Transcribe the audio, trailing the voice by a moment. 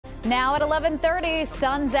Now at 11:30,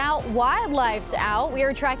 sun's out, wildlife's out. We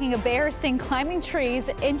are tracking a bear seen climbing trees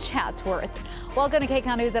in Chatsworth. Welcome to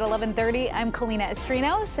KCAL News at 11:30. I'm Kalina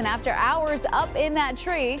Estrinos, and after hours up in that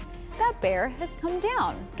tree, that bear has come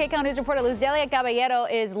down. KCAL News reporter Luzdelia Caballero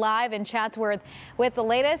is live in Chatsworth with the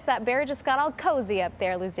latest. That bear just got all cozy up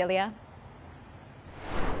there, Luzdelia.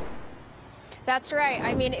 That's right.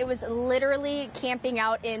 I mean, it was literally camping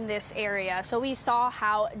out in this area. So we saw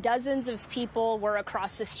how dozens of people were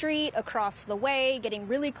across the street, across the way, getting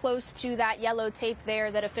really close to that yellow tape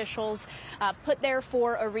there that officials put there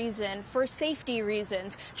for a reason, for safety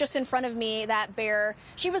reasons. Just in front of me, that bear,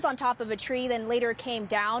 she was on top of a tree, then later came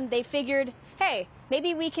down. They figured, hey,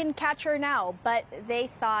 maybe we can catch her now, but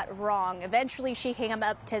they thought wrong. Eventually, she came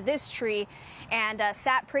up to this tree and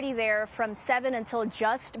sat pretty there from 7 until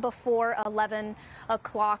just before 11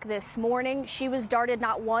 o'clock this morning. She was darted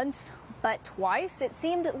not once, but twice. It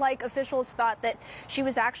seemed like officials thought that she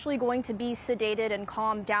was actually going to be sedated and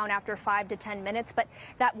calmed down after 5 to 10 minutes, but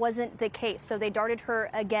that wasn't the case. So they darted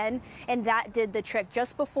her again, and that did the trick.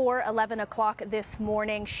 Just before 11 o'clock this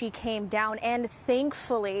morning, she came down, and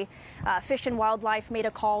thankfully, Fish and Wildlife made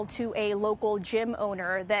a call to a local gym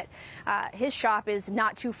owner that his shop is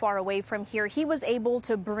not too far away from here. He was able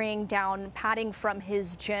to bring down padding from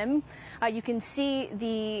his gym. You can see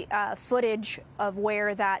the footage of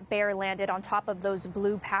where that bear landed on top of those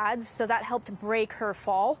blue pads, so that helped break her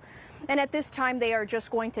fall. And at this time, they are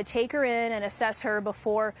just going to take her in and assess her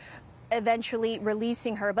before eventually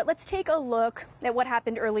releasing her. But let's take a look at what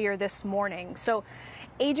happened earlier this morning. So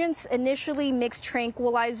agents initially mixed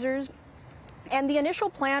tranquilizers, and the initial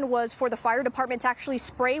plan was for the fire department to actually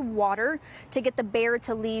spray water to get the bear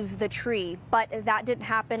to leave the tree. But that didn't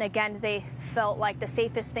happen. Again, they felt like the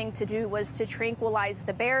safest thing to do was to tranquilize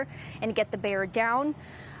the bear and get the bear down.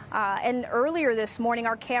 And earlier this morning,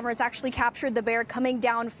 our cameras actually captured the bear coming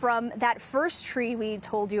down from that first tree we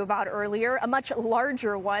told you about earlier, a much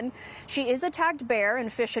larger one. She is a tagged bear,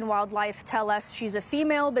 and Fish and Wildlife tell us she's a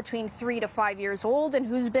female between 3 to 5 years old and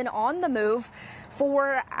who's been on the move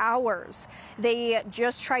for hours. They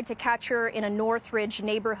just tried to catch her in a Northridge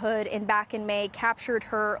neighborhood, and back in May captured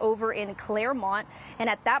her over in Claremont. And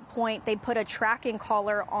at that point, they put a tracking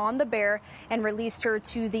collar on the bear and released her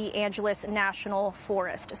to the Angeles National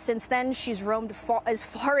Forest. Since then, she's roamed as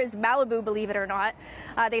far as Malibu, believe it or not.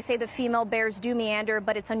 They say the female bears do meander,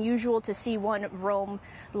 but it's unusual to see one roam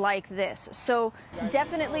like this. So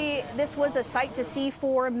definitely this was a sight to see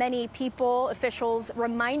for many people. Officials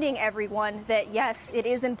reminding everyone that yes, it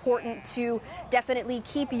is important to definitely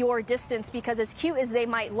keep your distance, because as cute as they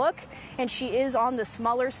might look, and she is on the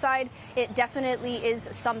smaller side, it definitely is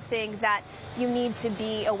something that you need to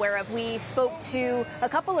be aware of. We spoke to a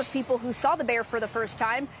couple of people who saw the bear for the first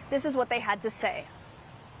time. This is what they had to say.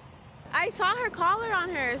 I saw her collar on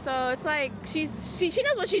her, so it's like she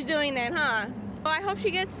knows what she's doing then, huh? Well, I hope she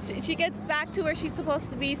gets back to where she's supposed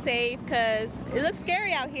to be safe, because it looks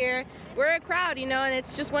scary out here. We're a crowd, you know, and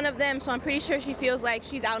it's just one of them, so I'm pretty sure she feels like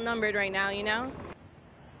she's outnumbered right now, you know?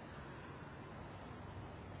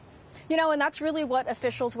 You know, and that's really what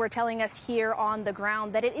officials were telling us here on the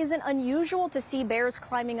ground, that it isn't unusual to see bears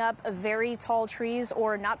climbing up very tall trees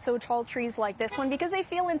or not so tall trees like this one, because they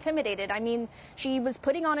feel intimidated. I mean, she was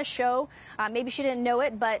putting on a show. Maybe she didn't know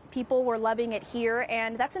it, but people were loving it here,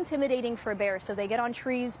 and that's intimidating for a bear. So they get on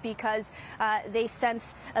trees because they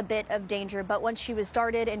sense a bit of danger. But once she was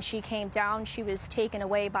darted and she came down, she was taken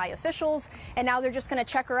away by officials, and now they're just going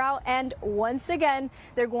to check her out. And once again,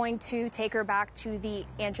 they're going to take her back to the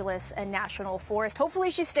Angeles National Forest. Hopefully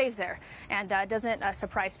she stays there and doesn't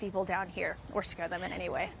surprise people down here or scare them in any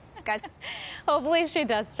way. Guys? Hopefully she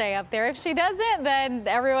does stay up there. If she doesn't, then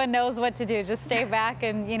everyone knows what to do. Just stay back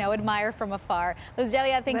and, you know, admire from afar.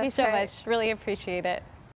 Luzdelia, thank you so much. Really appreciate it.